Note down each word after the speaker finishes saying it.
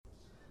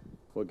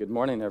Well, good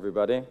morning,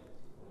 everybody.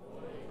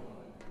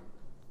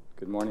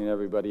 Good morning,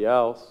 everybody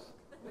else.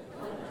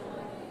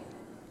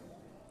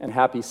 And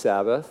happy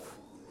Sabbath,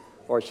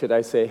 or should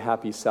I say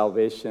happy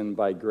salvation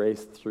by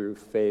grace through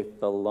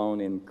faith alone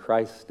in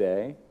Christ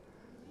Day.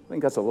 I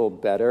think that's a little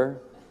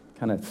better,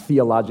 kind of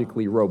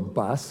theologically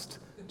robust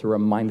to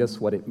remind us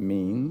what it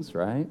means,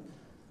 right?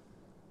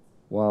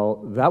 Well,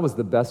 that was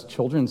the best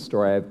children's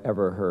story I've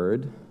ever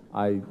heard.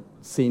 I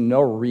see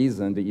no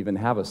reason to even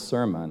have a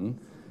sermon,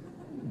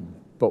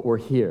 but we're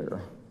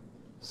here,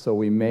 so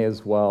we may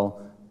as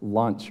well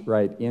launch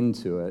right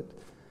into it.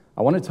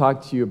 I want to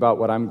talk to you about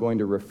what I'm going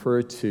to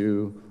refer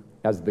to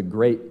as the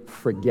great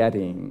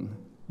forgetting,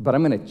 but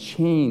I'm going to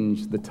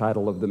change the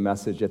title of the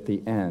message at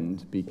the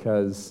end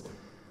because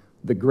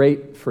the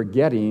great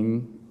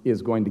forgetting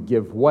is going to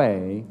give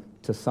way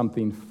to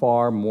something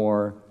far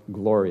more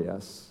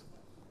glorious.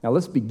 Now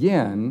let's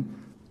begin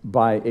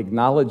by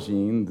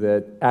acknowledging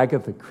that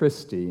Agatha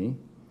Christie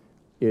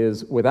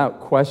is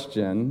without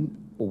question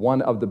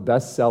one of the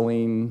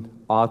best-selling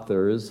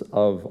authors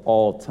of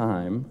all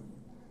time.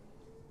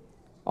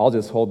 I'll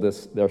just hold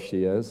this. There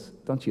she is.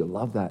 Don't you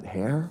love that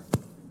hair?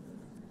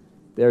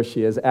 There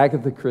she is,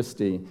 Agatha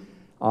Christie.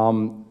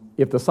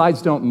 If the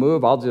sides don't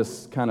move, I'll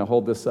just kind of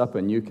hold this up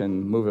and you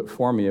can move it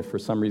for me if for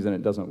some reason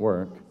it doesn't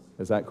work.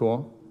 Is that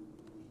cool?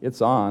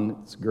 It's on.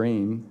 It's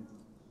green.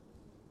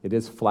 It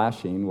is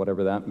flashing,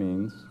 whatever that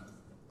means.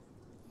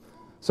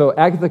 So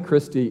Agatha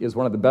Christie is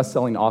one of the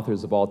best-selling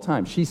authors of all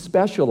time. She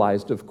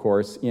specialized, of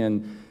course,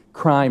 in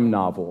crime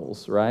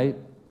novels, right?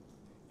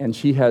 And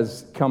she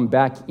has come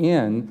back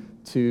in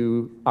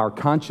to our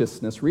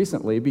consciousness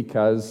recently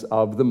because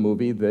of the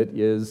movie that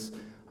is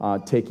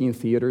taking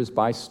theaters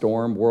by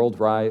storm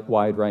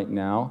worldwide right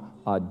now,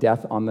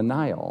 Death on the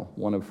Nile,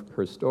 one of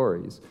her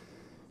stories.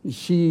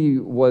 She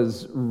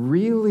was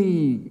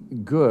really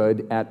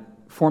good at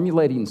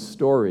formulating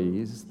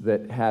stories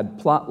that had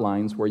plot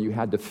lines where you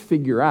had to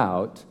figure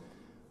out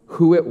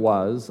who it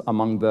was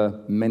among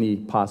the many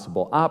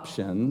possible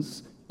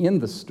options in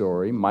the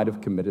story might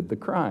have committed the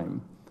crime.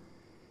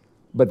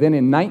 But then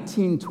in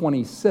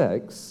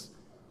 1926,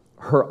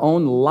 her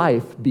own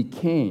life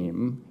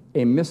became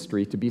a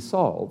mystery to be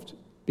solved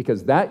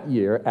because that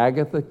year,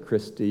 Agatha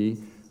Christie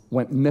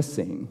went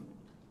missing.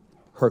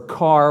 Her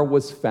car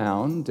was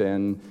found,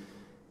 and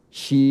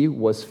she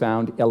was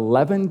found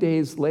 11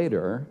 days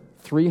later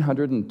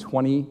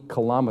 320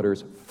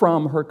 kilometers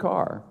from her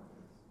car.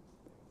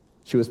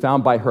 She was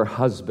found by her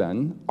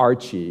husband,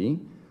 Archie,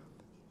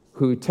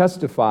 who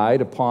testified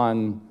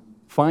upon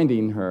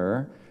finding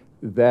her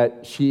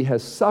that she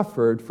has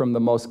suffered from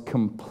the most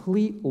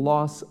complete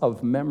loss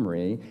of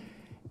memory,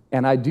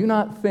 and I do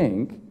not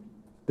think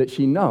that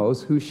she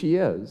knows who she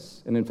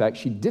is. And in fact,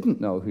 she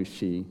didn't know who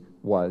she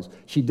was.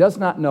 She does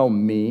not know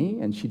me,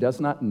 and she does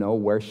not know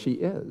where she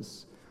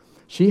is.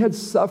 She had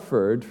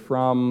suffered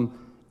from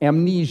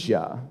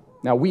amnesia.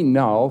 Now, we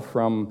know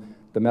from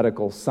the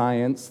medical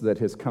science that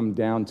has come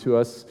down to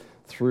us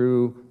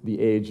through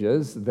the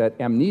ages that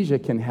amnesia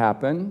can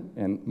happen,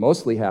 and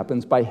mostly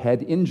happens, by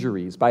head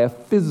injuries, by a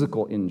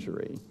physical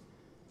injury.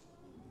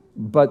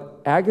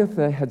 But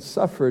Agatha had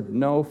suffered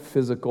no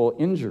physical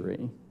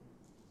injury,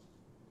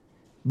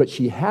 but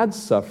she had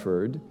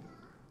suffered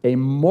a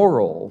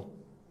moral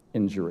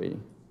injury.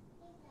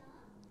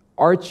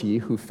 Archie,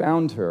 who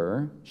found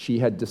her, she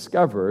had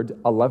discovered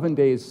 11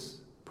 days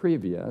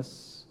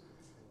previous,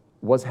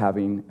 was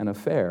having an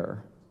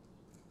affair.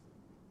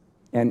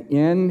 And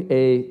in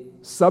a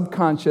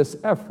subconscious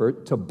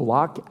effort to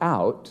block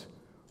out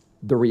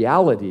the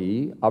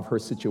reality of her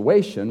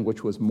situation,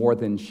 which was more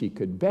than she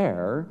could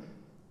bear,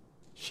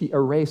 she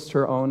erased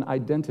her own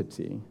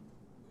identity.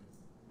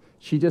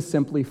 She just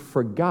simply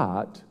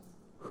forgot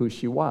who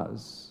she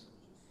was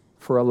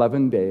for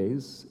 11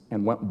 days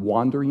and went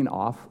wandering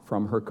off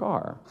from her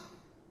car.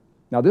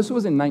 Now, this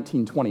was in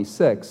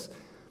 1926.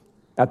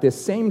 At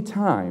this same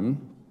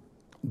time,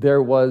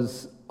 there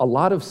was a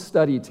lot of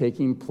study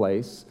taking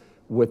place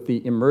with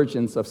the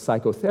emergence of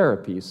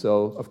psychotherapy.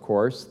 So, of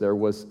course, there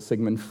was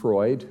Sigmund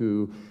Freud,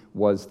 who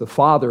was the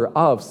father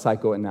of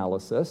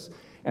psychoanalysis.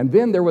 And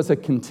then there was a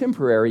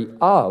contemporary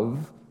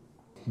of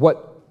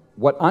what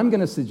I'm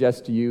going to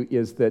suggest to you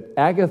is that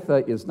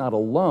Agatha is not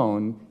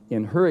alone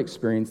in her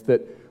experience,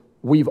 that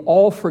we've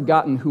all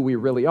forgotten who we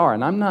really are.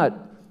 And I'm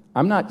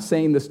not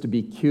saying this to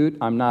be cute.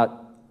 I'm not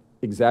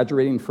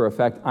exaggerating for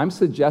effect. I'm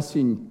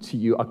suggesting to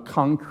you a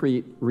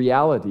concrete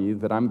reality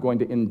that I'm going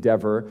to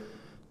endeavor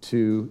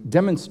to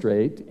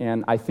demonstrate,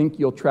 and I think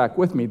you'll track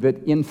with me,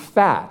 that in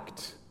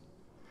fact,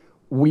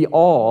 we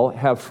all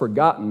have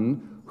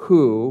forgotten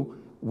who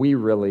we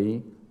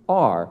really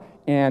are,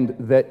 and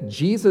that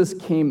Jesus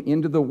came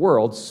into the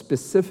world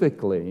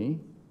specifically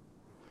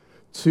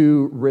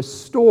to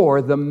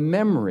restore the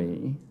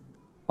memory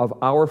of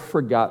our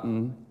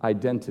forgotten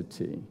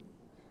identity.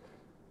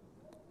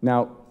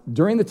 Now,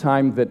 during the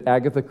time that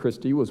Agatha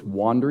Christie was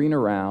wandering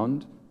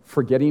around,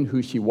 forgetting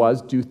who she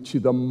was due to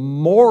the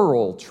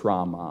moral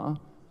trauma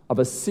of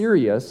a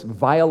serious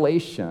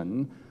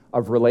violation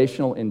of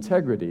relational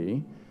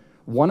integrity,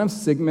 one of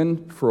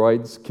Sigmund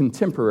Freud's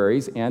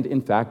contemporaries, and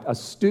in fact, a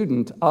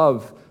student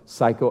of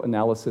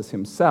psychoanalysis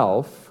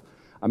himself,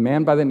 a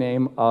man by the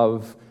name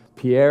of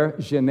Pierre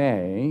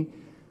Genet,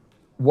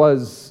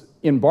 was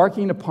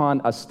embarking upon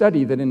a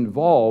study that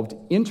involved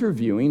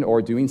interviewing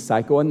or doing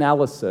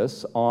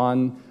psychoanalysis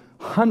on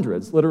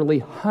hundreds, literally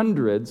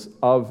hundreds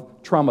of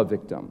trauma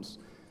victims.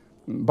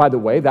 By the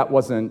way, that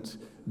wasn't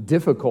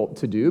difficult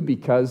to do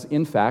because,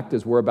 in fact,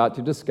 as we're about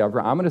to discover,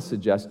 I'm going to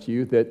suggest to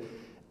you that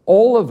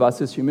all of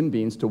us as human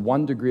beings, to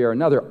one degree or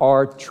another,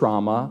 are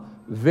trauma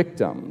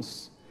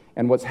victims.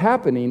 And what's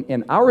happening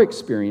in our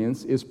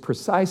experience is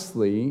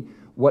precisely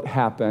what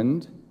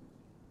happened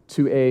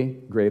to a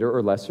greater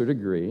or lesser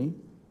degree,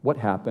 what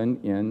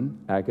happened in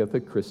Agatha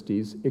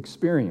Christie's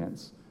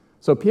experience.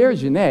 So Pierre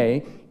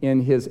Genet,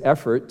 in his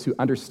effort to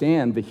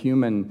understand the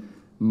human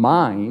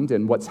mind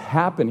and what's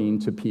happening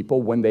to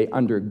people when they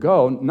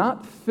undergo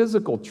not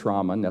physical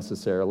trauma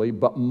necessarily,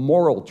 but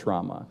moral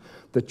trauma,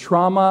 the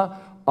trauma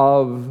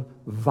of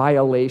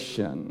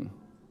violation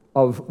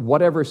of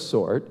whatever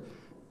sort,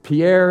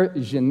 Pierre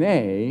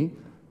Genet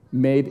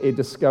made a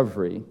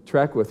discovery.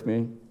 Track with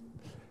me.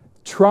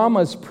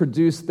 Traumas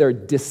produce their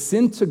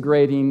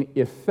disintegrating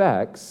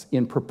effects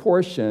in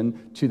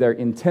proportion to their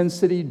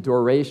intensity,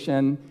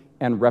 duration,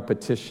 and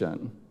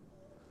repetition.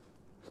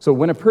 So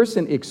when a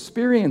person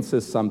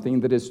experiences something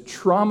that is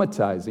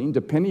traumatizing,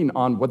 depending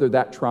on whether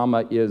that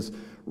trauma is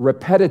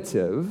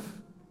repetitive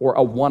or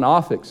a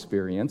one-off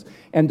experience,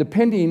 and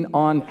depending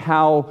on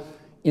how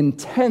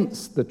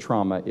intense the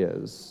trauma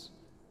is.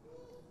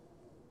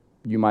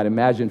 You might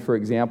imagine, for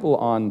example,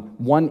 on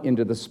one end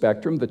of the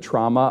spectrum, the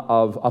trauma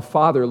of a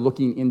father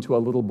looking into a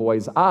little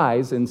boy's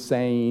eyes and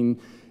saying,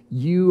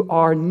 "You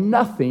are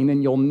nothing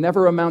and you'll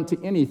never amount to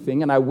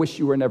anything, and I wish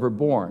you were never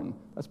born."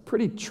 That's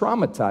pretty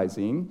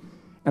traumatizing.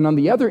 And on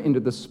the other end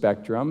of the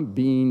spectrum,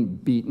 being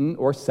beaten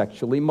or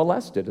sexually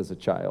molested as a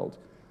child.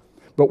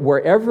 But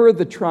wherever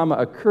the trauma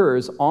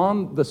occurs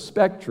on the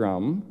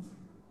spectrum,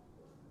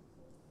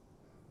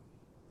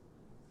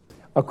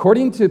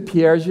 according to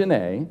Pierre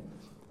Genet,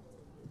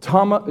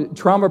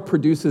 trauma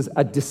produces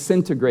a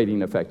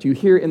disintegrating effect. You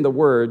hear in the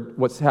word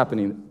what's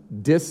happening,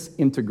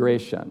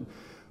 disintegration.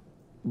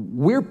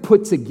 We're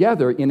put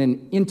together in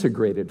an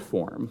integrated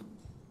form.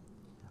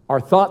 Our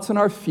thoughts and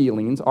our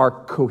feelings are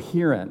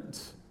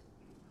coherent.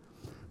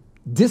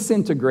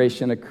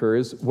 Disintegration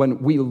occurs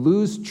when we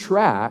lose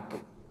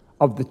track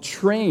of the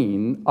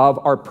train of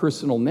our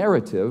personal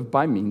narrative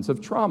by means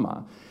of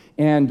trauma.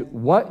 And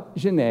what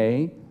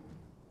Genet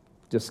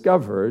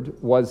discovered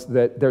was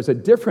that there's a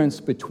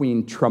difference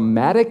between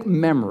traumatic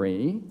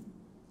memory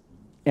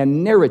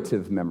and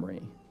narrative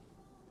memory.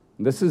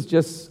 This is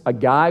just a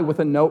guy with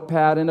a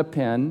notepad and a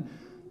pen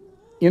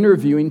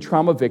interviewing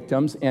trauma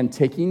victims and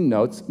taking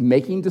notes,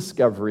 making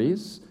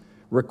discoveries,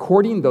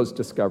 recording those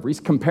discoveries,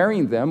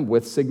 comparing them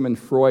with Sigmund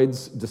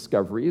Freud's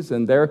discoveries,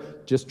 and they're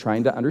just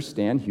trying to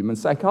understand human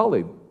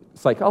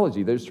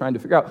psychology. They're just trying to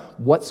figure out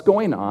what's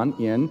going on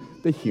in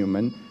the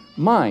human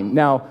mind.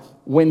 Now,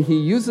 when he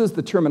uses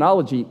the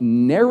terminology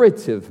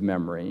narrative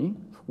memory,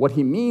 what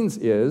he means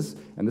is,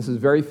 and this is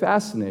very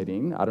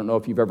fascinating, I don't know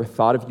if you've ever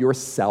thought of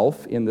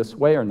yourself in this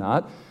way or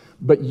not,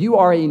 but you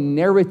are a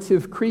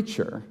narrative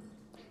creature.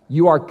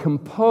 You are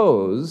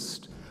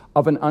composed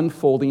of an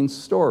unfolding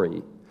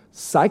story.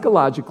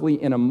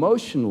 Psychologically and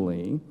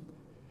emotionally,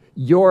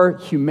 your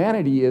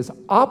humanity is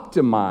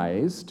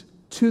optimized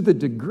to the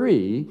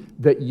degree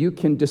that you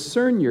can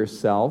discern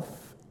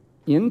yourself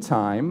in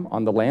time,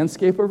 on the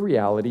landscape of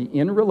reality,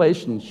 in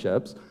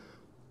relationships,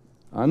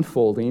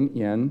 unfolding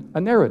in a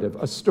narrative,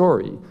 a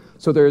story.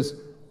 So there's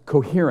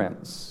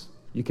coherence.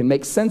 You can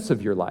make sense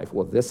of your life.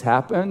 Well, this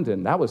happened,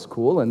 and that was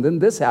cool, and then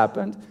this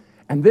happened,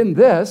 and then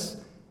this,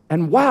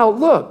 and wow,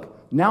 look,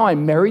 now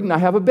I'm married and I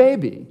have a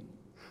baby.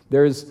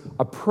 There's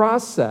a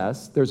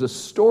process, there's a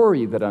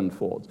story that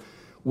unfolds.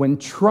 When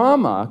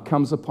trauma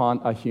comes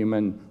upon a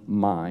human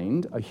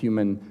mind, a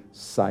human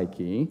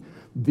psyche,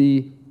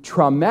 the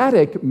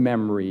traumatic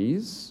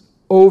memories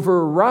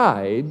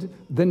override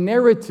the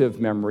narrative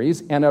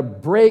memories, and a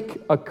break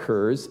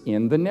occurs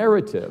in the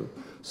narrative.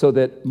 So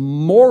that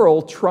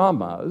moral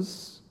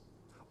traumas,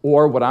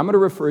 or what I'm going to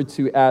refer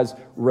to as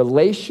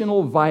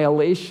relational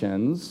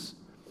violations,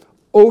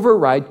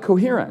 override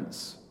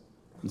coherence.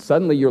 And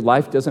suddenly your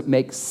life doesn't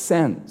make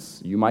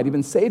sense. You might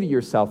even say to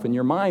yourself in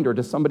your mind or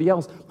to somebody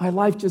else, my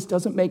life just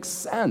doesn't make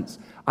sense.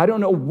 I don't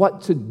know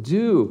what to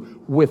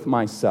do with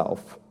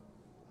myself.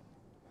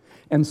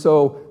 And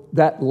so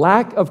that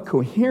lack of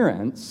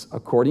coherence,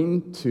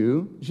 according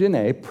to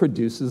Genet,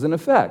 produces an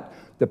effect.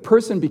 The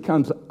person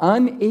becomes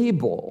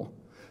unable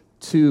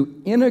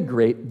to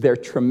integrate their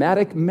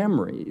traumatic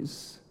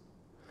memories,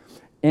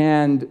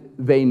 and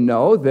they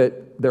know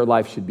that their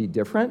life should be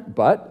different,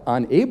 but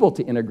unable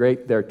to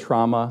integrate their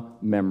trauma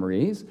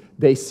memories,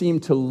 they seem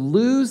to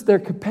lose their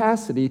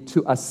capacity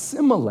to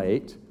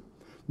assimilate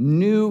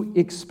new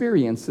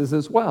experiences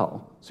as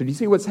well. So do you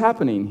see what's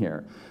happening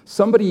here?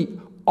 Somebody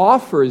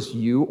offers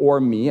you or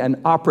me an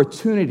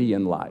opportunity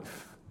in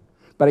life,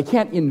 but I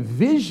can't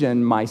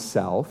envision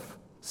myself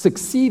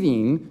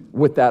succeeding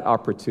with that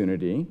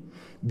opportunity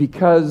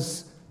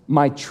because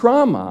my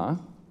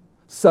trauma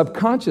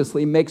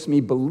subconsciously makes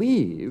me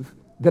believe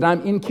that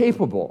I'm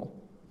incapable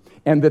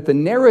and that the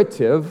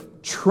narrative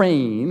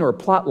train or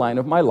plot line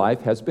of my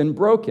life has been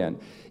broken.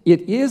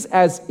 It is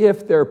as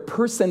if their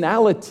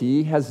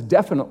personality has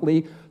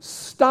definitely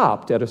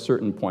stopped at a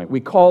certain point. We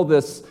call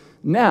this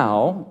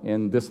now,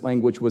 and this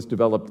language was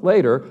developed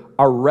later,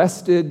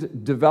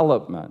 arrested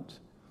development.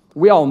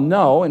 We all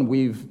know, and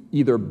we've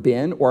either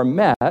been or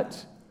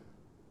met,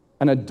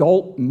 an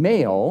adult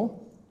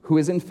male who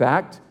is in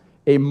fact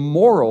a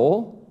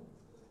moral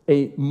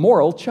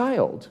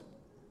child.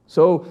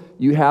 So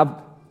you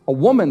have a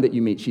woman that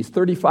you meet, she's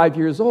 35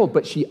 years old,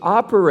 but she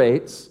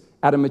operates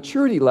at a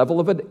maturity level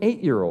of an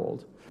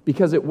 8-year-old,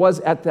 because it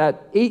was at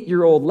that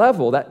 8-year-old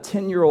level, that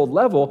 10-year-old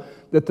level,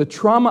 that the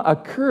trauma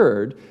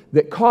occurred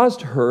that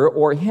caused her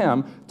or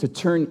him to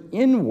turn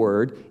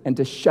inward and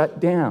to shut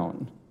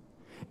down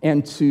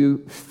and to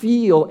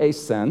feel a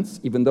sense,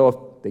 even though if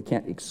they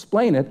can't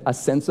explain it, a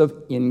sense of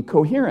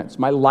incoherence.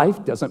 My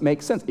life doesn't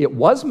make sense. It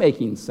was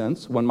making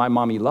sense when my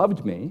mommy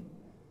loved me.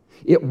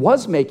 It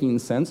was making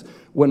sense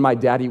when my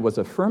daddy was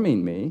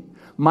affirming me.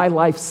 My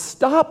life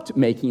stopped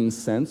making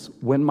sense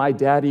when my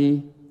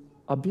daddy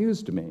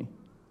abused me.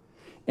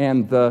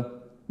 And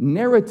the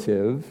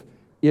narrative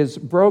is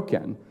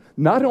broken.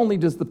 Not only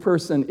does the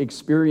person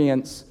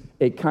experience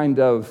a kind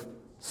of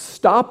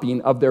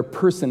stopping of their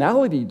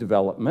personality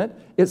development,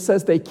 he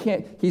says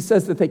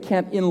that they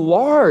can't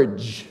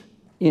enlarge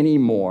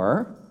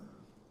anymore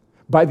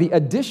by the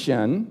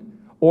addition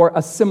or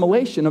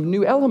assimilation of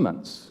new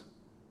elements.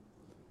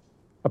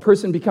 A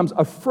person becomes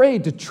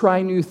afraid to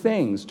try new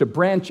things, to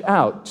branch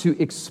out, to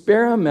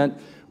experiment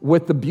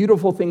with the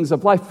beautiful things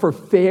of life for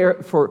fear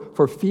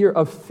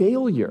of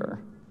failure,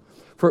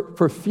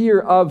 for fear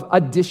of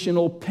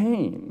additional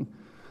pain.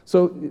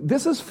 So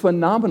this is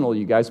phenomenal,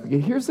 you guys,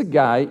 because here's a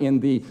guy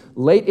in the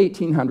late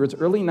 1800s,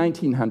 early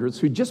 1900s,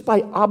 who just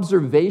by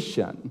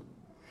observation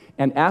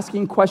and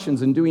asking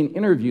questions and doing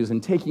interviews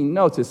and taking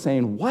notes is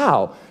saying,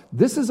 wow,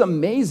 this is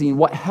amazing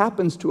what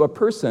happens to a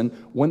person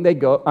when they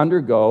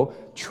undergo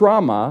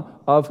trauma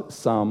of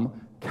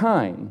some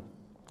kind.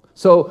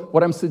 So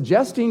what I'm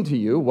suggesting to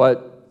you,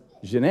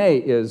 what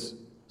Genet is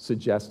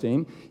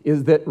suggesting,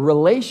 is that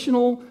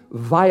relational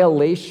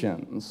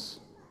violations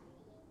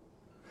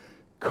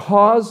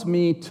cause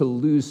me to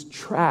lose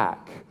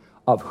track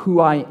of who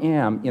I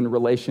am in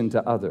relation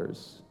to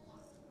others.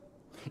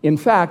 In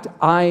fact,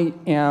 I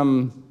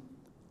am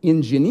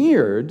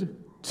engineered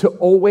to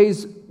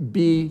always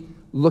be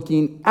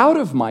looking out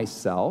of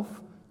myself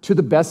to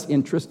the best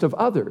interest of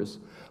others.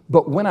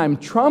 But when I'm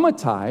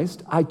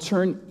traumatized, I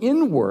turn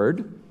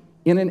inward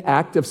in an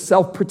act of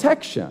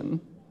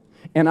self-protection,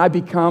 and I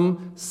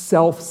become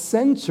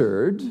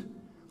self-centered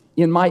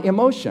in my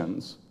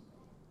emotions.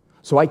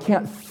 So I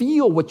can't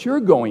feel what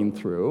you're going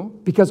through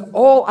because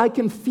all I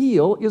can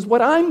feel is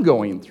what I'm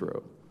going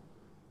through.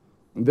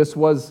 And this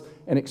was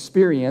an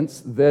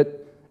experience that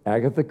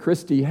Agatha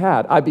Christie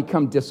had. I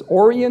become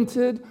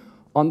disoriented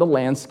on the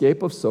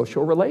landscape of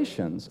social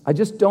relations. I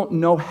just don't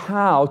know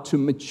how to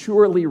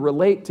maturely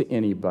relate to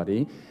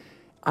anybody.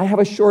 I have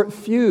a short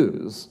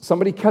fuse.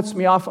 Somebody cuts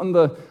me off on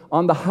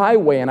the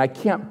highway and I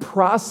can't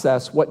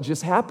process what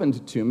just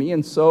happened to me,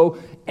 and so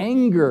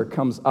anger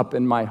comes up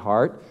in my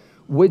heart,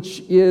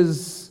 which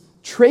is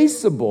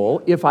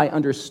traceable, if I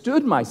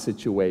understood my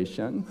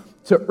situation,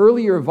 to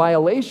earlier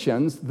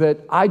violations that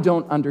I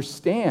don't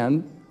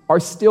understand are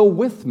still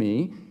with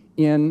me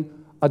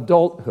in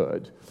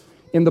adulthood.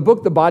 In the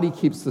book, The Body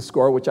Keeps the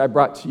Score, which I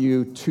brought to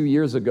you 2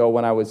 years ago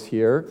when I was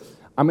here,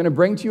 I'm going to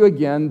bring to you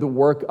again the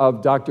work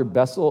of Dr.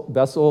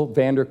 Bessel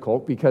van der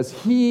Kolk, because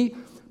he,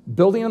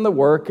 building on the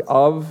work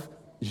of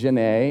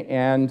Genet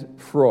and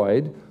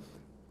Freud,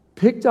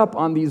 picked up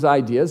on these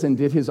ideas and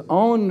did his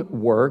own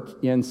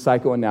work in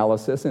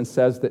psychoanalysis and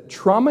says that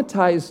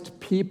traumatized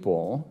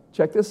people,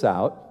 check this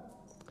out,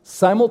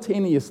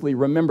 simultaneously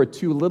remember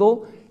too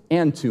little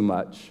and too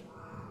much.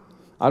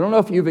 I don't know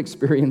if you've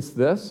experienced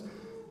this.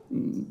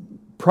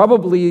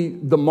 Probably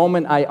the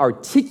moment I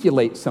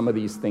articulate some of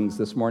these things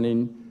this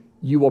morning,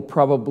 you will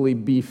probably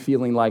be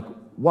feeling like,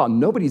 wow,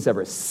 nobody's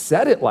ever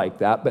said it like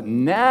that, but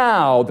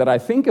now that I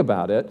think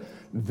about it,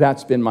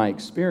 that's been my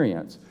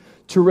experience.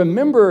 To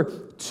remember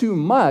too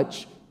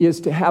much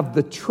is to have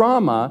the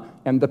trauma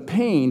and the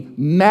pain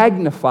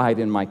magnified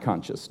in my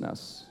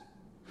consciousness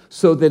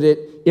so that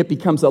it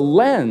becomes a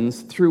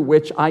lens through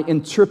which I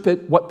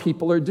interpret what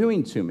people are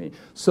doing to me.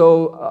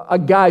 So a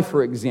guy,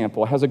 for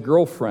example, has a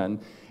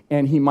girlfriend,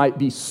 and he might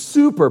be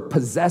super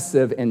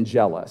possessive and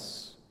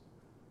jealous.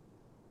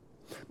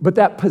 But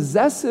that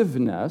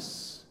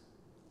possessiveness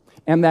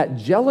and that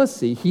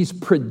jealousy he's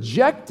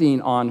projecting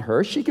on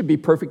her, she could be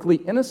perfectly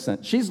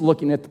innocent. She's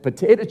looking at the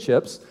potato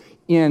chips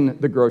in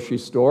the grocery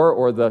store,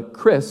 or the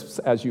crisps,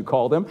 as you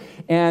call them,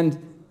 and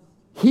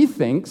he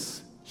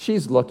thinks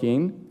she's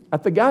looking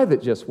at the guy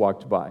that just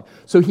walked by.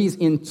 So he's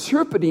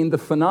interpreting the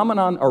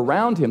phenomenon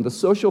around him, the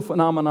social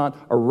phenomenon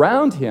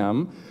around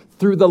him,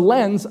 through the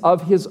lens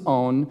of his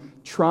own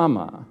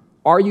trauma.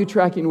 Are you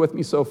tracking with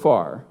me so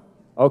far?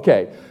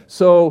 Okay,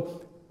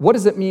 so what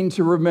does it mean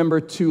to remember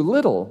too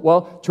little?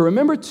 Well, to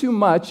remember too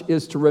much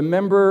is to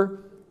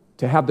remember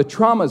to have the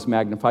traumas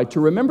magnified. To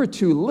remember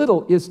too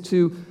little is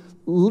to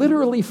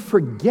literally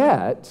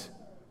forget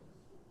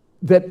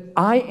that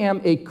I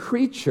am a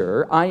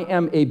creature, I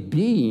am a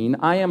being,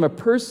 I am a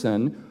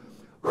person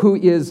who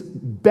is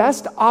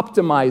best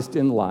optimized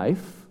in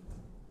life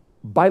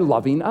by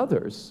loving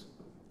others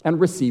and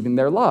receiving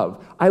their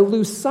love. I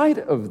lose sight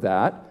of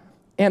that,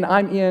 and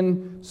I'm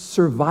in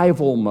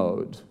survival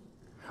mode.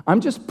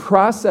 I'm just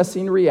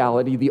processing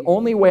reality the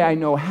only way I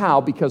know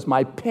how, because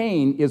my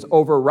pain is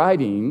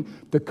overriding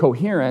the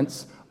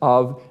coherence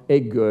of a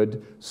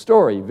good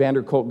story. van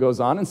der Kolk goes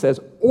on and says,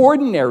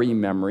 ordinary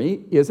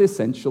memory is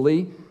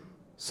essentially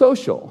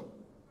social.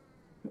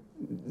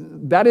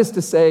 That is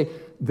to say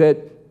that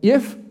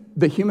if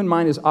the human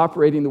mind is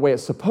operating the way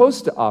it's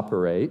supposed to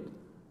operate,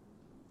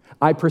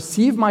 I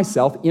perceive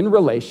myself in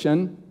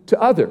relation to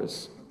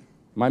others.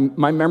 My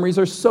memories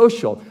are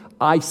social.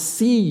 I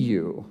see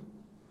you.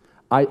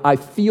 I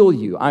feel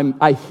you.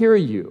 I hear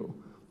you.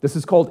 This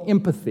is called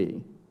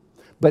empathy.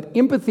 But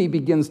empathy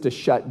begins to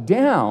shut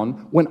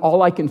down when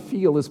all I can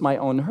feel is my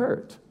own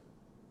hurt.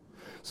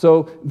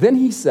 So then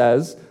he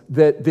says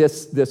that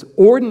this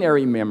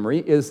ordinary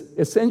memory is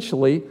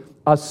essentially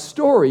a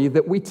story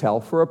that we tell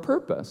for a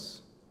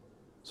purpose.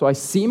 So I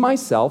see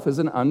myself as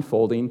an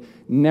unfolding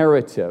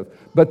narrative.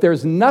 But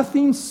there's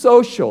nothing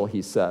social,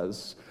 he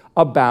says,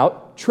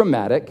 about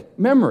traumatic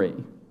memory.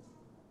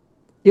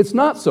 It's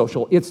not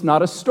social. It's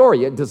not a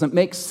story. It doesn't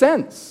make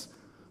sense.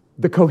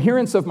 The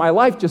coherence of my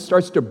life just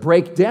starts to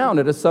break down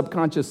at a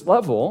subconscious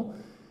level.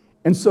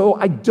 And so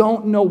I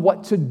don't know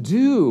what to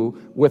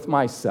do with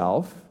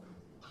myself.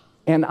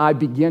 And I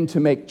begin to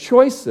make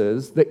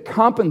choices that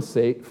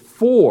compensate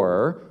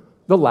for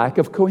the lack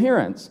of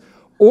coherence.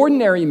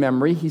 Ordinary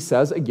memory, he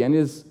says, again,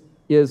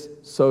 is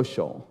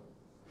social.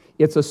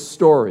 It's a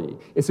story.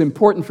 It's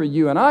important for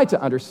you and I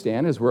to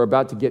understand, as we're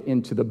about to get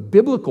into the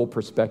biblical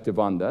perspective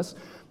on this,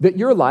 that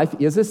your life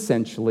is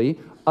essentially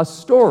a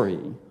story.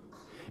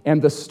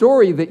 And the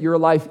story that your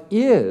life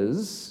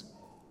is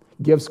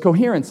gives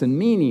coherence and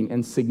meaning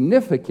and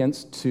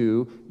significance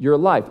to your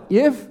life.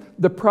 If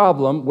the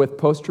problem with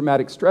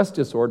post-traumatic stress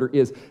disorder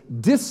is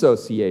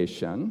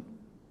dissociation,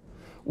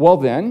 well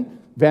then,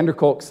 van der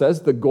Kolk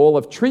says the goal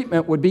of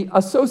treatment would be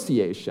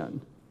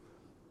association.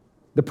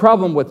 The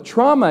problem with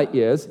trauma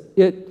is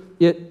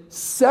it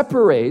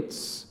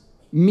separates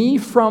me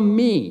from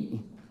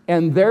me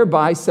and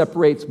thereby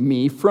separates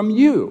me from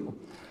you.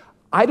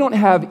 I don't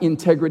have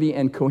integrity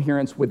and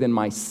coherence within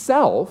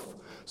myself,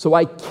 so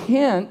I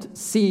can't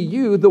see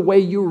you the way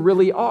you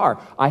really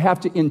are. I have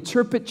to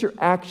interpret your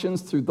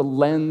actions through the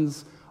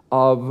lens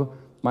of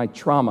my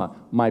trauma,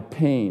 my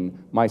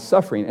pain, my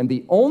suffering. And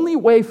the only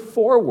way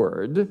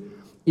forward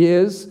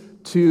is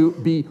to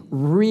be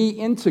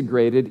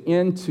reintegrated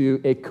into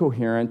a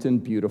coherent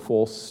and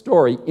beautiful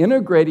story,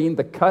 integrating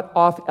the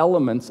cut-off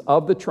elements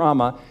of the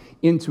trauma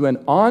into an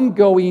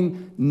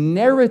ongoing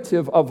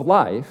narrative of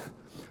life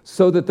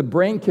so that the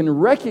brain can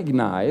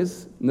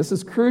recognize, and this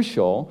is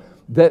crucial,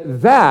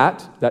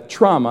 that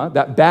trauma,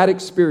 that bad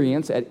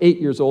experience at 8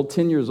 years old,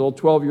 10 years old,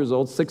 12 years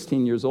old,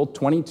 16 years old,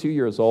 22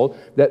 years old,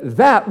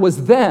 that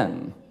was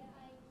then.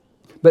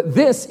 But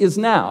this is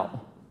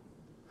now.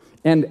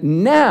 And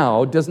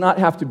now does not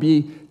have to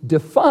be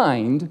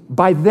defined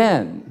by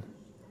then.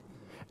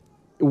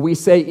 We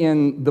say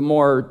in the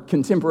more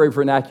contemporary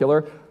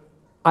vernacular,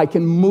 I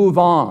can move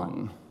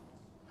on.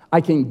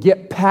 I can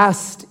get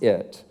past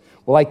it.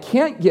 Well, I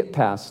can't get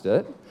past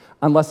it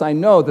unless I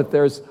know that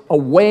there's a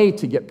way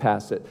to get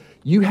past it.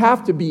 You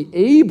have to be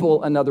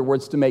able, in other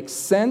words, to make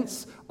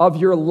sense of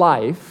your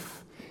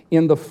life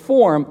in the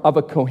form of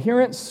a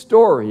coherent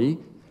story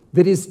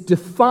that is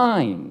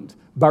defined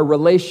by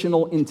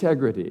relational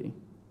integrity.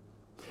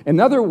 In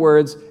other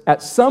words,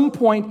 at some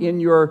point in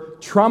your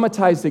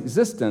traumatized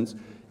existence,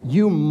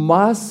 you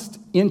must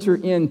enter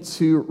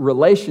into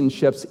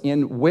relationships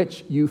in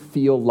which you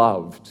feel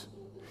loved,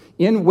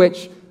 in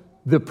which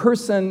the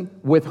person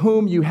with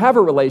whom you have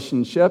a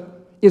relationship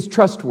is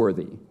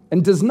trustworthy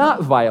and does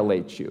not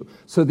violate you,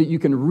 so that you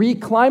can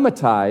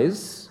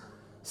reclimatize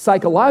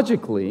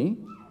psychologically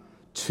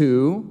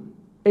to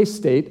a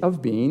state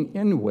of being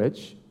in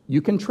which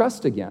you can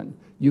trust again.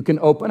 You can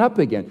open up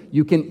again.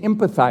 You can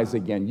empathize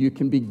again. You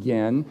can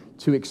begin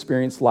to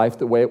experience life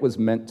the way it was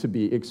meant to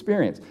be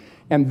experienced.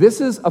 And this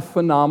is a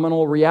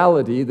phenomenal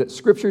reality that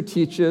Scripture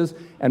teaches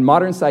and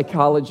modern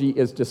psychology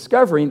is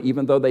discovering,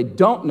 even though they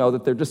don't know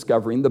that they're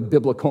discovering the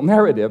biblical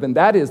narrative, and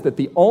that is that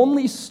the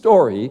only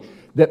story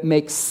that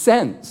makes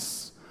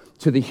sense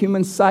to the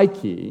human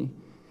psyche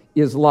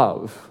is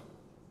love.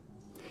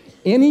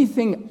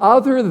 Anything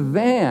other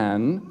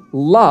than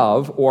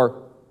love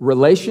or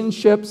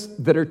relationships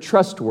that are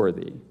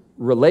trustworthy,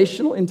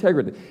 relational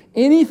integrity,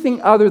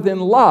 anything other than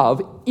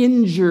love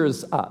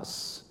injures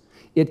us.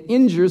 It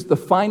injures the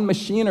fine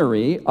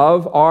machinery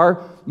of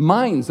our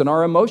minds and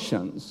our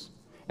emotions.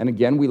 And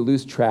again, we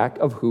lose track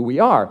of who we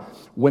are.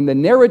 When the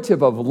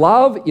narrative of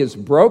love is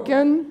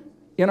broken,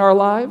 in our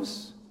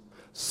lives,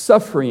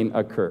 suffering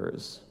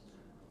occurs.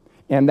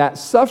 And that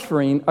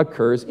suffering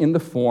occurs in the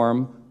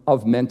form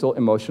of mental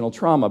emotional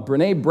trauma.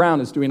 Brené Brown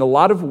is doing a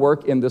lot of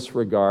work in this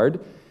regard,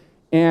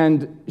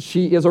 and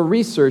she is a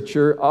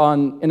researcher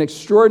on an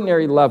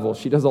extraordinary level.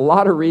 She does a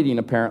lot of reading,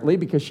 apparently,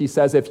 because she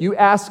says, if you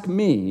ask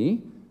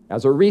me,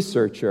 as a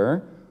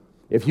researcher,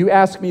 if you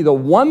ask me the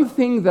one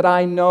thing that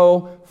I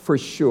know for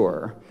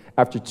sure,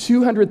 after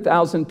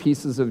 200,000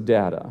 pieces of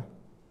data,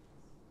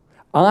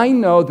 I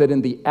know that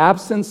in the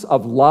absence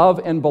of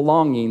love and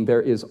belonging,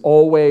 there is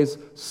always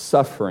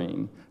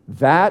suffering.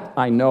 That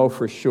I know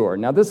for sure.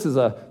 Now, this is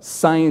a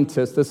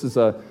scientist, this is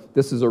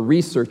a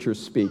researcher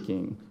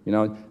speaking,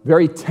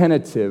 very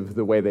tentative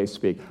the way they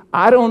speak.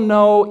 I don't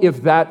know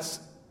if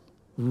that's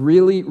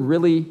really,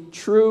 really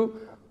true.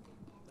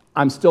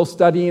 I'm still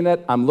studying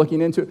it, I'm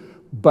looking into it,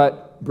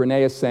 but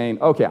Brené is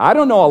saying, okay, I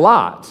don't know a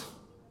lot.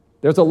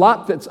 There's a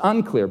lot that's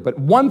unclear, but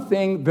one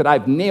thing that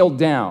I've nailed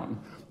down,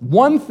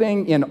 one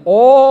thing in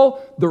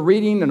all the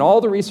reading and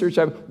all the research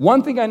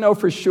one thing I know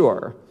for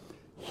sure,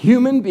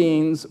 human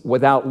beings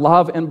without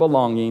love and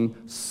belonging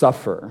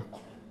suffer.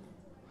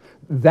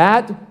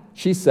 That,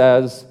 she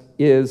says,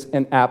 is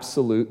an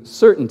absolute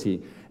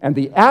certainty. And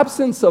the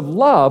absence of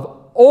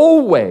love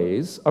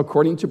always,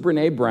 according to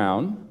Brené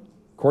Brown,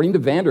 according to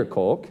van der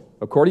Kolk,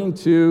 according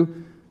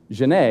to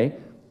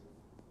Genet,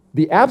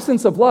 the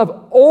absence of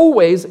love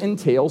always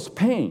entails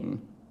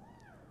pain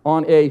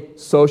on a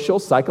social,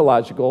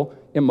 psychological,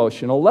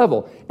 emotional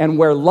level. And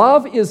where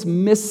love is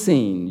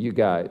missing, you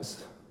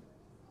guys,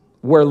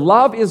 where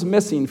love is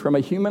missing from a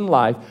human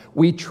life,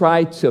 we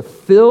try to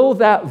fill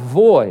that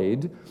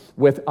void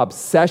with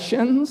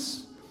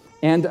obsessions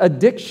and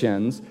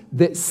addictions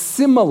that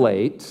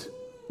simulate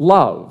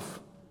love,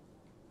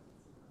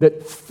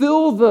 that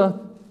fill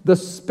the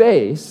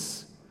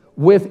space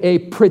with a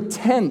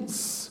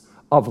pretense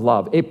of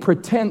love, a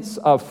pretense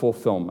of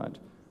fulfillment.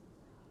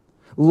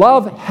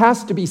 Love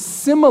has to be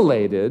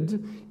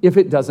simulated if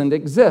it doesn't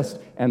exist.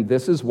 And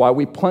this is why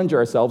we plunge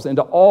ourselves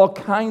into all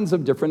kinds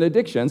of different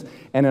addictions.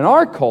 And in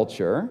our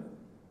culture,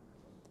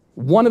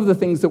 one of the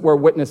things that we're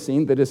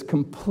witnessing that is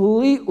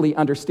completely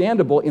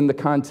understandable in the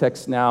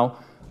context now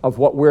of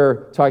what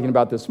we're talking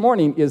about this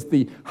morning is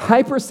the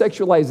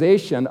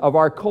hypersexualization of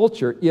our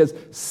culture is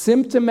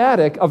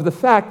symptomatic of the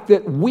fact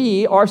that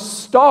we are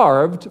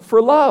starved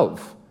for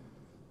love.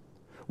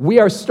 We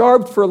are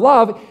starved for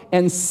love,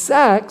 and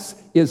sex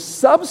is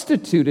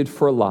substituted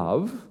for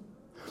love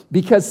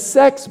because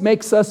sex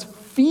makes us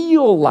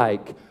feel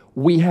like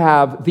we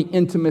have the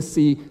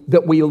intimacy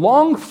that we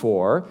long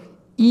for,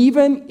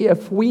 even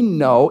if we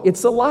know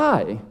it's a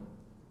lie.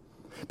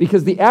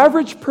 Because the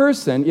average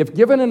person, if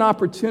given an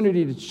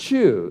opportunity to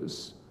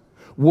choose,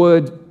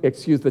 would,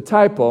 excuse the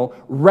typo,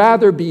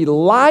 rather be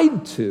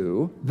lied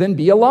to than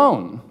be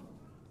alone.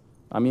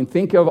 I mean,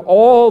 think of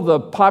all the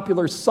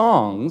popular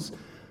songs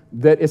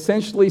that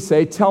essentially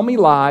say, tell me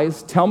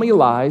lies, tell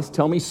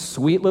me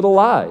sweet little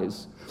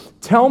lies.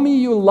 Tell me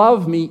you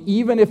love me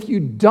even if you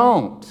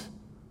don't,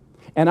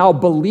 and I'll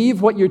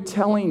believe what you're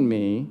telling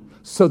me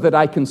so that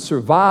I can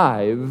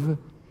survive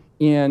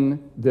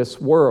in this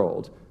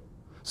world.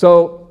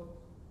 So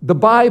the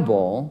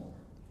Bible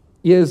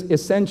is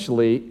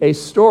essentially a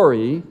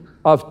story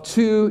of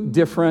two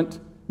different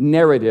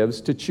narratives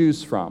to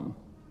choose from.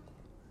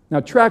 Now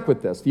track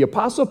with this. The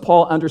Apostle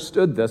Paul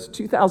understood this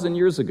 2,000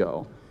 years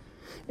ago.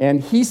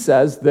 And he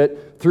says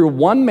that through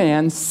one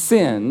man's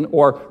sin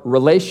or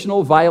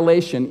relational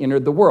violation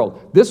entered the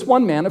world. This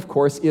one man, of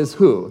course, is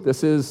who?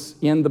 This is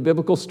in the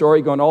biblical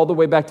story going all the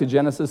way back to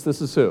Genesis.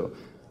 This is who?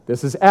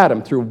 This is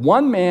Adam. Through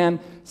one man,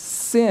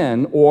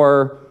 sin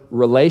or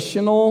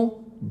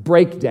relational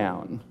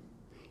breakdown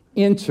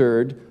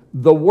entered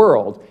the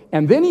world.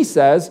 And then he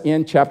says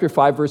in chapter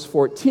 5, verse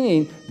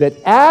 14, that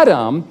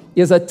Adam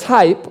is a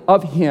type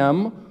of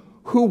him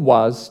who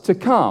was to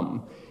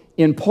come.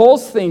 In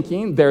Paul's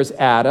thinking, there's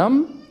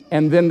Adam,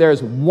 and then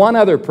there's one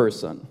other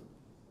person.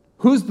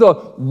 Who's the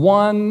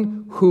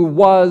one who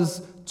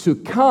was to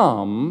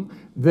come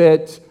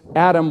that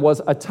Adam was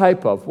a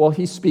type of? Well,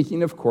 he's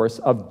speaking, of course,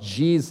 of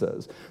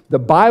Jesus. The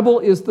Bible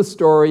is the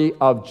story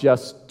of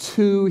just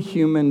two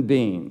human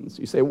beings.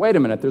 You say, wait a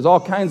minute, there's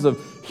all kinds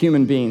of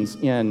human beings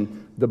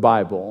in the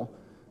Bible.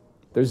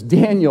 There's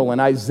Daniel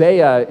and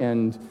Isaiah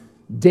and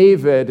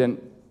David,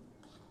 and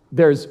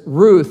there's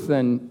Ruth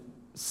and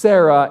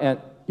Sarah,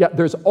 and yeah,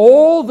 there's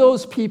all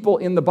those people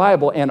in the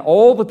Bible and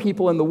all the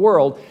people in the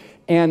world.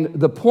 And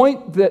the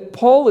point that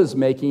Paul is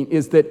making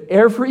is that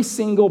every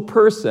single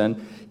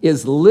person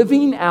is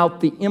living out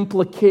the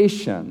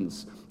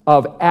implications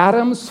of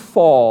Adam's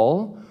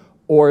fall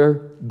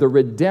or the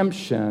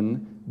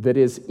redemption that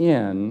is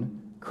in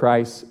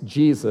Christ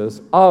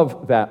Jesus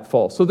of that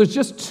fall. So there's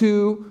just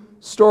two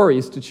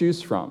stories to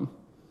choose from.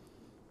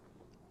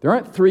 There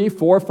aren't 3,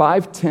 4,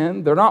 5,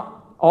 10. There are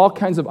not all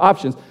kinds of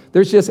options.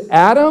 There's just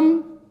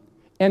Adam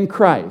and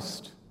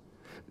Christ.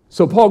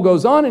 So Paul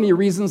goes on and he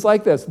reasons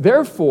like this.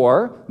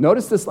 Therefore,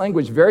 notice this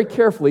language very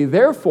carefully.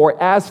 Therefore,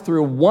 as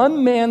through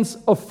one man's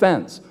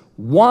offense,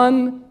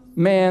 one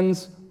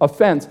man's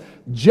offense,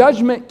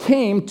 judgment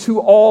came to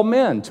all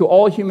men, to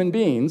all human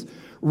beings,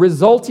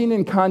 resulting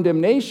in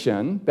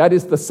condemnation. That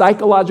is the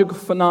psychological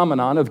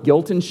phenomenon of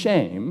guilt and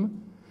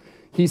shame.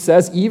 He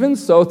says, even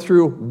so,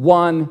 through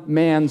one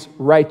man's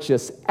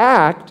righteous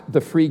act,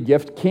 the free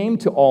gift came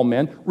to all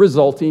men,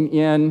 resulting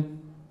in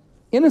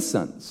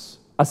innocence,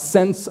 a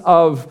sense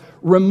of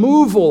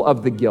removal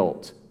of the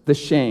guilt, the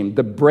shame,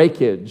 the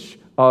breakage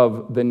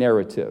of the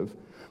narrative.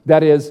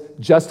 That is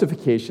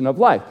justification of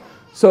life.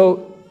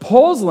 So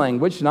Paul's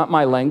language, not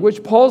my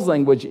language, Paul's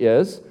language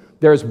is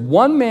there's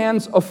one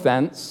man's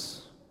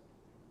offense,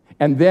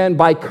 and then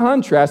by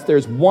contrast,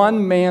 there's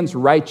one man's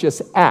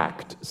righteous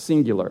act,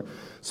 singular.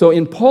 So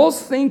in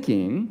Paul's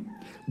thinking,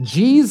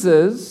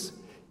 Jesus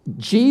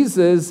is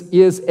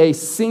a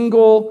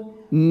single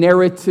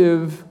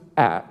narrative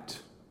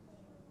act.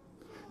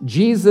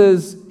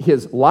 Jesus,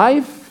 his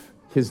life,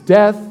 his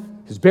death,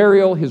 his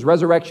burial, his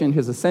resurrection,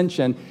 his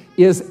ascension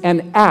is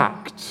an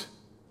act.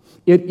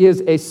 It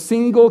is a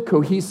single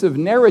cohesive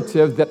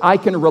narrative that I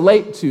can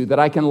relate to, that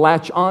I can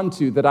latch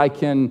onto, that I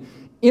can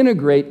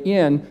integrate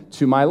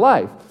into my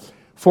life.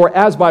 For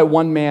as by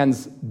one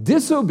man's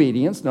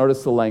disobedience,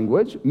 notice the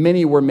language,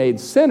 many were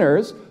made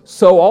sinners,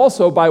 so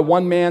also by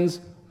one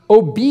man's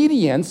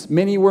obedience,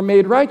 many were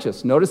made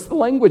righteous. Notice the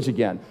language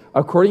again.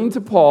 According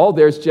to Paul,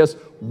 there's just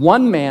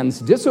one man's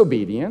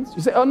disobedience.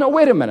 You say, oh, no,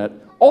 wait a minute.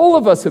 All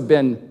of us have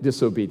been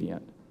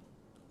disobedient.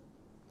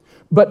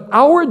 But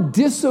our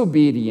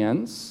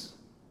disobedience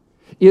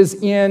is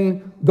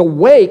in the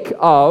wake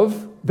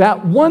of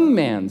that one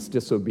man's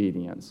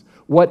disobedience.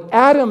 What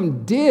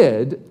Adam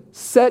did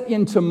set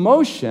into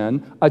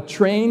motion a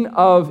train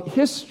of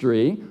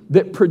history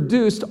that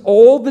produced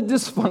all the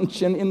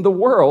dysfunction in the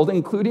world,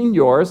 including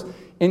yours,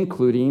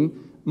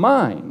 including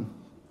mine.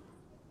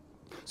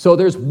 So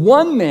there's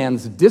one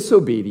man's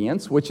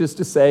disobedience, which is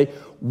to say,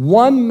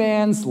 one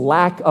man's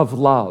lack of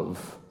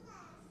love.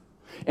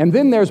 And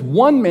then there's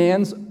one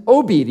man's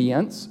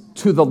obedience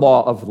to the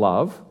law of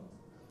love,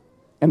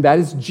 and that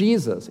is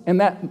Jesus. And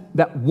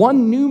that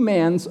one new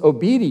man's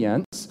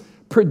obedience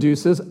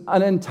produces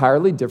an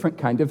entirely different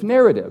kind of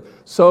narrative.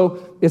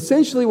 So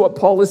essentially what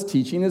Paul is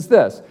teaching is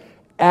this.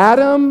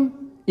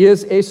 Adam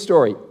is a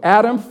story.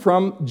 Adam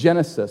from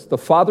Genesis, the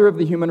father of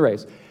the human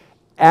race.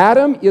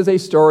 Adam is a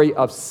story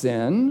of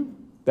sin,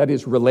 that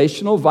is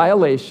relational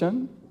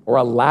violation or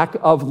a lack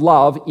of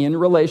love in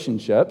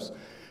relationships,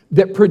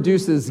 that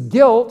produces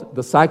guilt,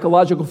 the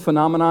psychological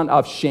phenomenon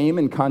of shame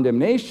and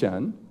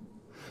condemnation,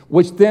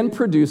 which then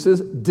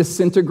produces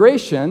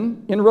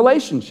disintegration in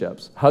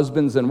relationships.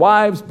 Husbands and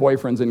wives,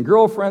 boyfriends and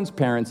girlfriends,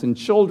 parents and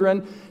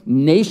children,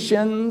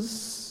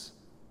 nations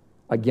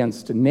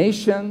against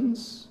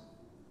nations.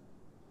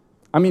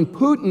 I mean,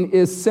 Putin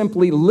is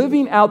simply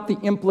living out the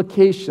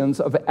implications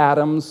of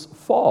Adam's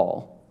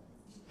fall.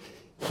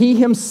 He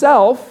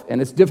himself, and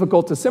it's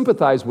difficult to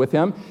sympathize with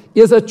him,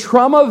 is a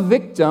trauma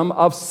victim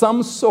of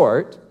some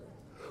sort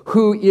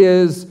who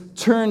is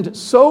turned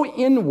so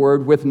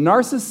inward with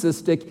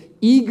narcissistic,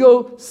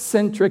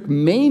 egocentric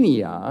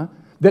mania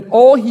that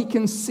all he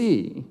can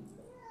see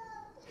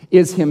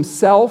is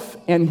himself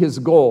and his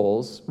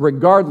goals,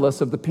 regardless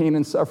of the pain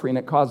and suffering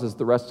it causes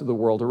the rest of the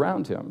world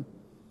around him.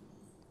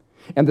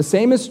 And the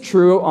same is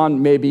true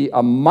on maybe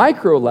a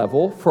micro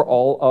level for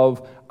all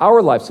of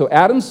our life. So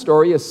Adam's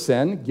story is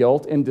sin,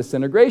 guilt, and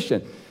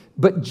disintegration.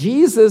 But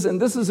Jesus,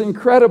 and this is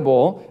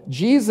incredible,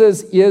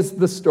 Jesus is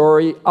the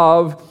story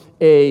of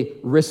a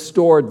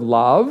restored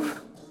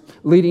love,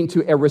 leading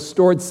to a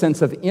restored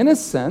sense of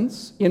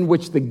innocence in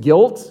which the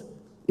guilt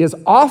is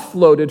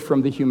offloaded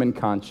from the human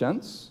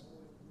conscience,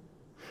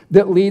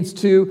 that leads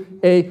to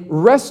a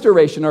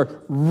restoration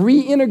or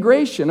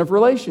reintegration of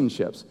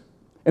relationships.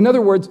 In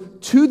other words,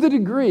 to the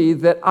degree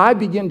that I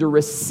begin to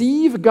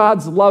receive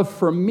God's love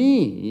for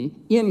me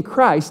in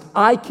Christ,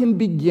 I can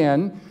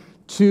begin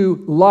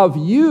to love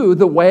you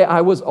the way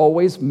I was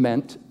always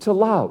meant to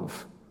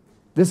love.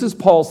 This is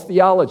Paul's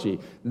theology.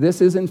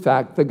 This is, in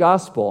fact, the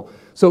gospel.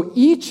 So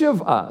each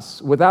of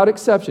us, without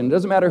exception, it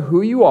doesn't matter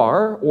who you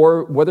are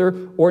or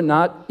whether or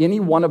not any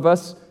one of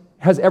us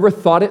has ever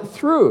thought it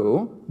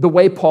through the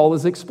way Paul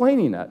is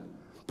explaining it.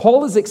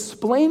 Paul is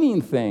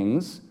explaining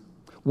things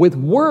with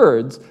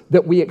words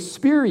that we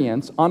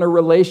experience on a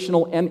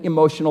relational and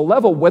emotional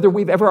level, whether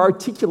we've ever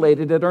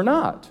articulated it or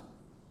not.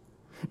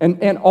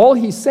 And all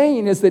he's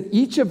saying is that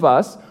each of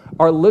us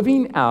are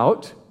living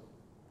out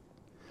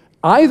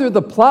either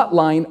the plot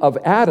line of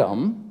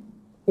Adam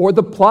or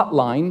the plot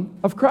line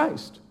of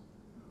Christ,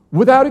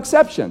 without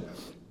exception.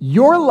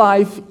 Your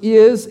life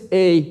is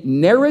a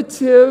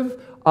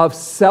narrative of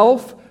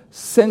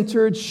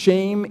self-centered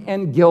shame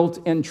and guilt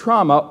and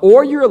trauma,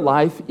 or your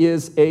life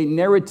is a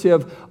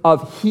narrative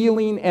of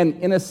healing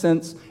and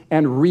innocence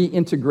and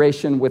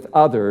reintegration with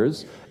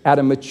others at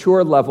a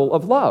mature level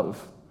of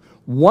love.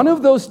 One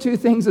of those two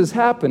things is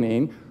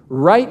happening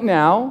right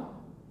now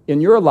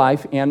in your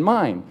life and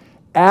mine.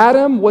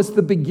 Adam was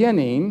the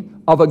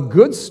beginning of a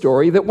good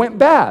story that went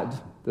bad.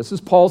 This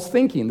is Paul's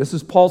thinking. This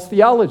is Paul's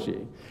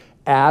theology.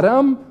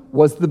 Adam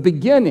was the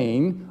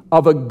beginning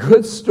of a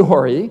good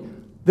story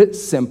that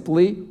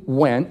simply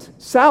went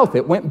south.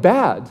 It went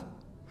bad.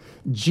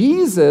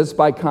 Jesus,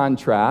 by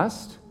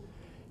contrast,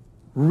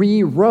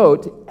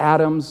 rewrote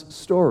Adam's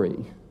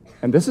story.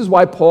 And this is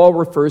why Paul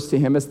refers to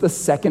him as the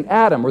second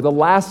Adam or the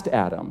last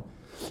Adam.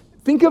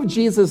 Think of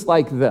Jesus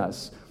like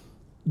this.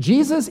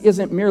 Jesus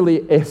isn't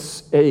merely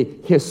a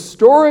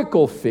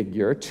historical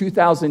figure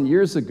 2,000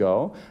 years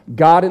ago,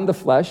 God in the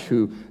flesh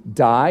who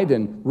died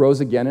and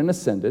rose again and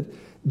ascended.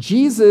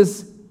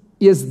 Jesus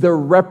is the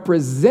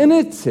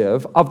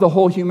representative of the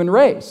whole human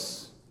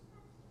race.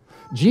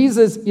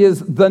 Jesus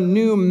is the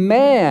new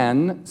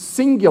man,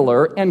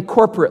 singular and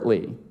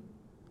corporately.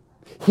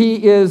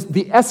 He is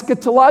the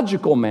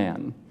eschatological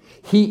man.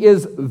 He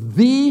is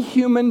the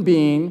human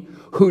being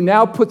who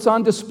now puts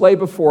on display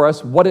before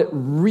us what it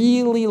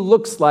really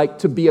looks like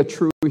to be a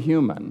true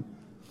human.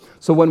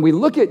 So when we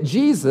look at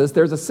Jesus,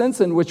 there's a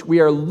sense in which we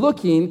are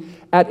looking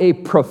at a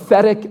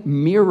prophetic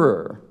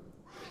mirror.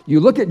 You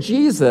look at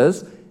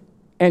Jesus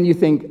and you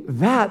think,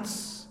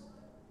 that's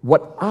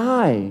what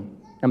I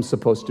am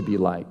supposed to be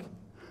like.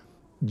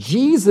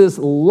 Jesus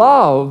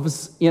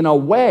loves in a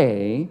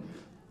way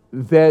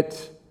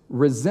that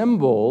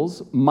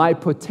resembles my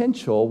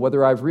potential,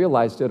 whether I've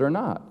realized it or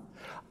not.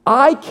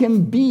 I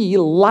can be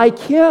like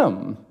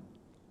him.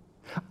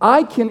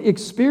 I can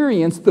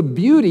experience the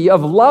beauty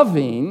of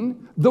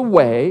loving the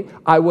way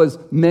I was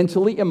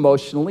mentally,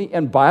 emotionally,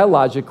 and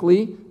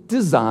biologically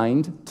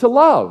designed to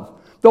love.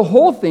 The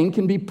whole thing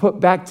can be put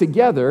back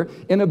together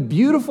in a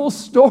beautiful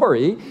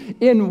story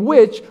in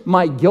which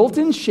my guilt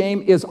and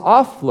shame is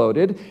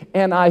offloaded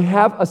and I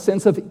have a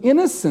sense of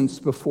innocence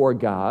before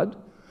God,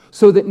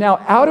 so that now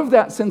out of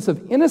that sense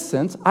of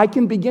innocence, I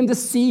can begin to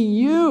see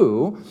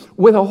you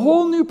with a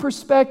whole new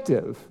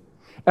perspective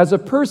as a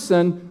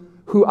person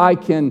who I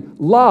can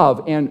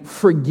love and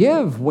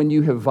forgive when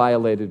you have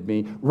violated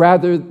me,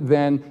 rather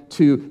than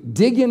to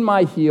dig in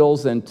my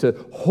heels and to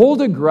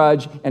hold a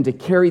grudge and to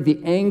carry the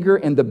anger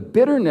and the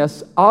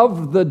bitterness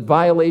of the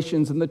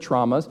violations and the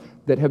traumas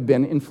that have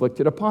been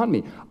inflicted upon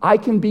me. I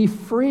can be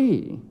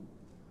free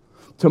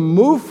to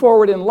move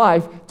forward in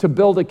life to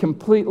build a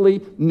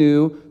completely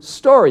new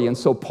story. And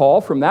so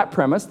Paul, from that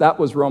premise, that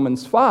was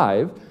Romans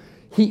 5,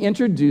 he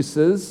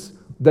introduces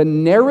the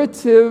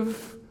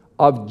narrative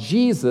of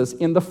Jesus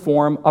in the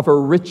form of a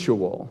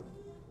ritual.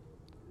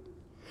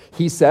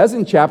 He says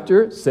in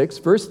chapter 6,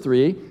 verse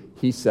 3,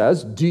 he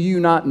says, "Do you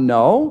not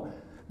know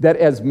that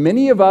as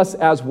many of us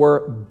as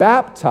were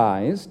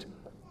baptized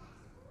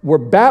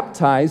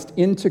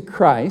into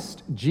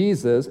Christ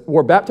Jesus,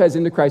 were baptized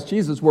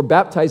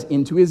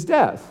into his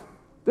death?"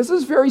 This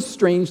is very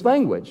strange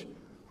language.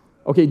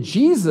 Okay,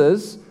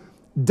 Jesus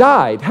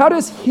died. How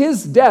does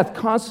his death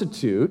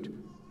constitute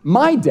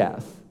my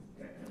death?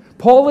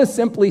 Paul is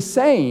simply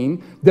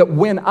saying that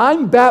when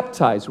I'm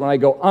baptized, when I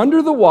go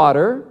under the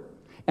water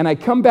and I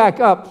come back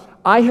up,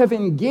 I have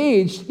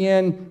engaged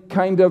in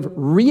kind of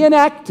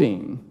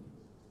reenacting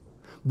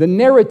the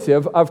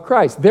narrative of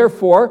Christ.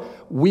 Therefore,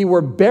 we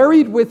were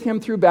buried with him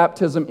through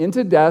baptism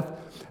into death,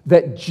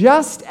 that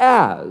just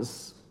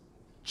as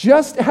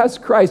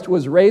Christ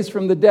was raised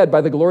from the dead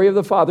by the glory of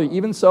the Father,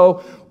 even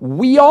so,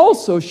 we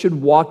also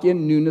should walk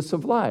in newness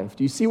of life.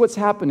 Do you see what's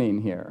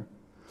happening here?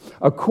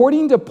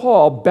 According to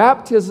Paul,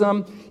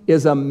 baptism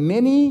is a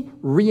mini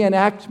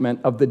reenactment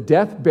of the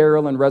death,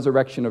 burial, and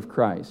resurrection of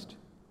Christ.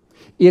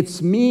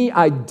 It's me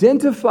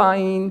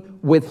identifying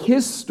with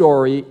his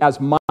story as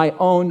my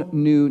own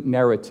new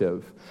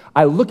narrative.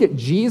 I look at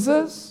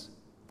Jesus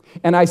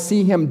and I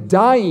see him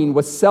dying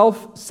with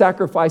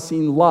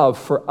self-sacrificing love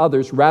for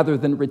others rather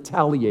than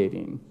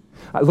retaliating.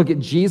 I look at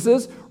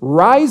Jesus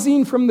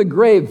rising from the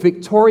grave,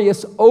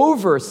 victorious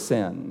over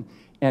sin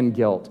and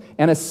guilt,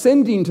 and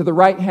ascending to the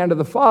right hand of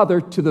the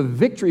Father to the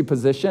victory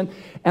position,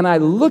 and I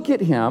look at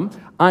him,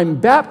 I'm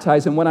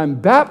baptized, and when I'm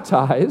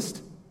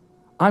baptized,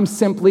 I'm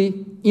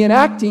simply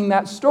enacting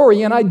that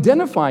story and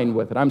identifying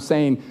with it. I'm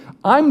saying,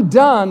 I'm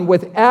done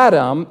with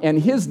Adam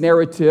and his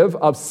narrative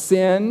of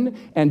sin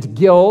and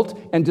guilt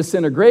and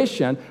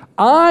disintegration.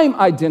 I'm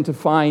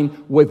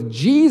identifying with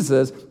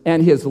Jesus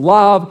and his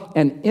love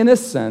and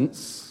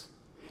innocence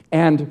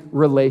and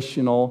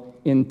relational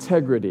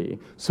integrity.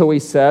 So he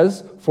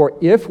says, for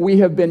if we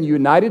have been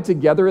united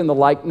together in the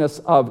likeness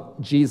of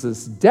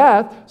Jesus'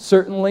 death,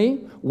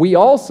 certainly we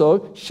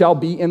also shall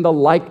be in the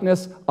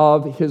likeness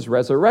of his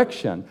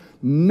resurrection.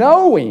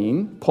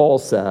 Knowing, Paul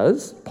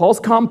says, Paul's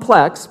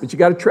complex, but you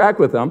got to track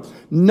with him,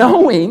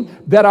 knowing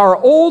that our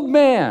old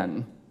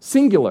man,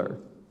 singular,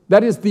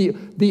 that is the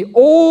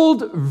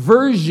old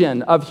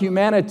version of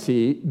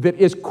humanity that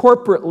is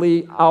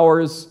corporately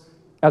ours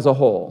as a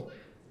whole.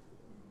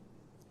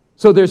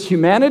 So there's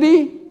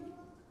humanity,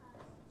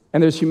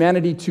 and there's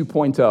humanity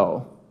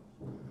 2.0.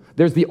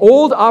 There's the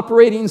old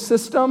operating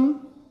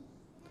system,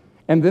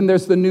 and then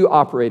there's the new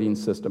operating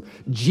system.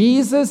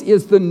 Jesus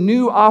is the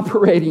new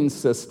operating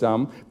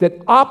system that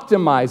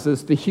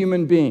optimizes the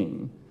human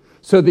being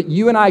so that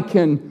you and I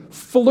can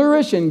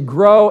flourish and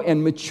grow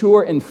and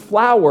mature and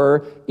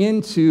flower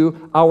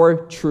into our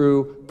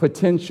true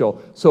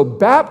potential. So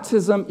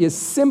baptism is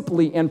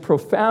simply and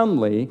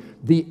profoundly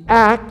the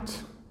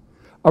act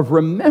of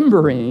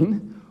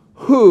remembering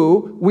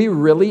who we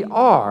really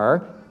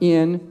are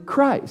in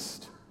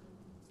Christ.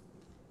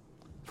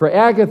 For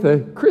Agatha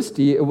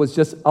Christie, it was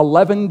just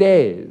 11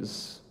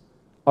 days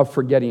of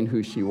forgetting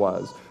who she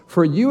was.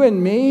 For you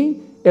and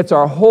me, it's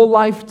our whole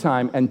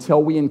lifetime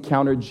until we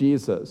encounter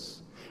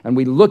Jesus. And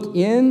we look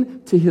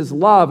into his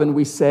love and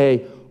we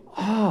say,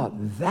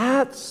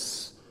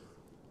 that's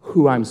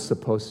who I'm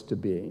supposed to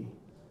be.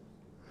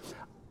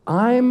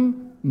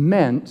 I'm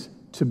meant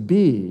to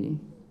be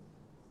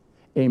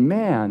a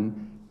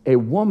man, a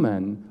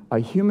woman, a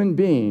human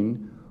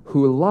being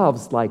who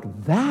loves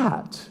like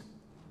that.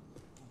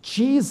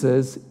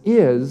 Jesus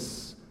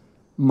is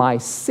my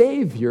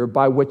Savior,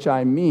 by which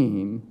I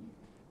mean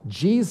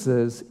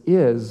Jesus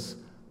is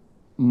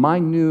my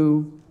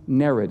new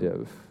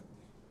narrative.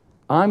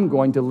 I'm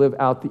going to live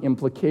out the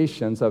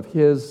implications of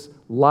his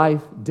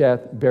life,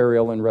 death,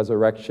 burial, and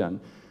resurrection.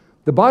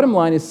 The bottom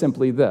line is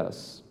simply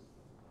this.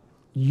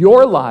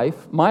 Your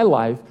life, my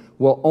life,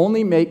 will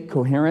only make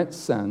coherent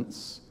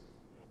sense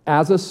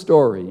as a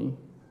story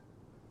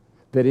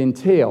that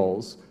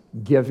entails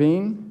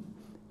giving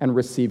and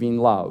receiving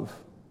love.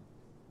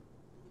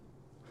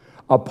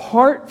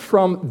 Apart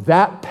from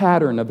that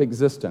pattern of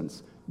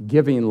existence,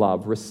 giving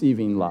love,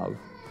 receiving love,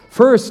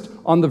 first,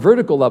 on the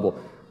vertical level,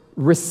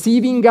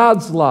 receiving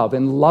God's love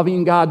and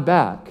loving God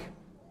back.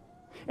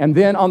 And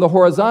then on the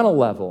horizontal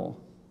level,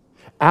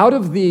 out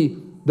of the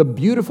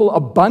beautiful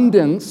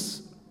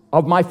abundance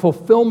of my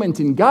fulfillment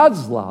in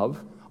God's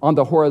love, on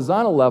the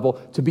horizontal level,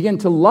 to begin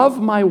to love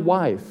my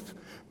wife,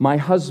 my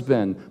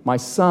husband, my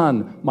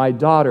son, my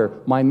daughter,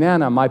 my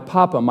nana, my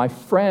papa, my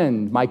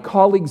friend, my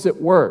colleagues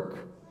at work,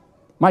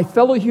 my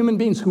fellow human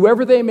beings,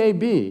 whoever they may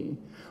be.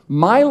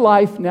 My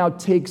life now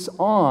takes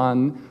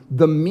on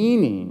the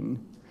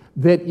meaning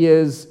that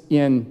is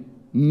in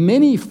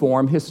many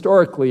form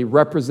historically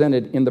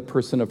represented in the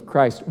person of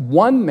Christ.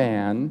 One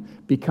man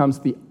becomes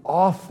the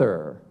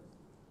author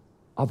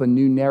of a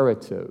new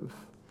narrative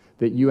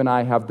that you and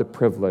I have the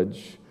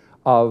privilege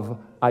of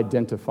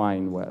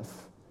identifying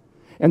with.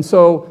 And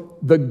so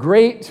the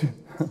great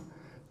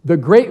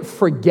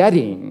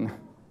forgetting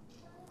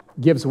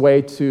gives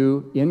way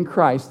to, in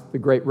Christ, the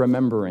great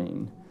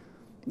remembering.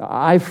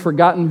 I've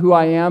forgotten who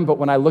I am, but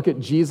when I look at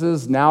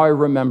Jesus, now I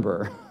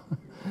remember.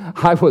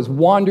 I was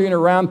wandering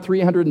around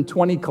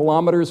 320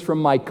 kilometers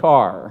from my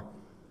car.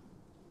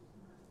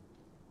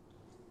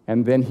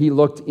 And then he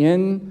looked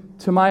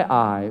into my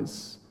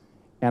eyes,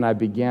 and I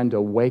began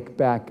to wake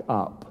back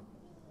up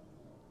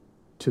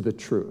to the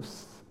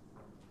truth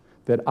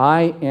that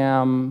I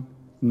am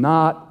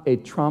not a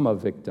trauma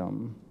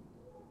victim.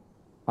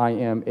 I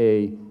am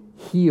a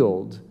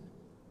healed,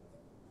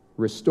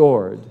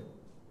 restored,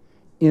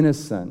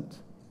 innocent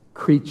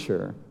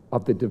creature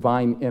of the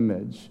divine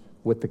image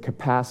with the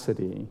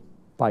capacity,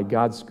 by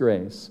God's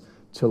grace,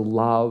 to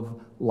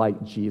love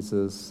like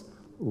Jesus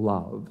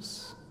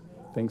loves.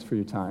 Thanks for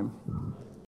your time.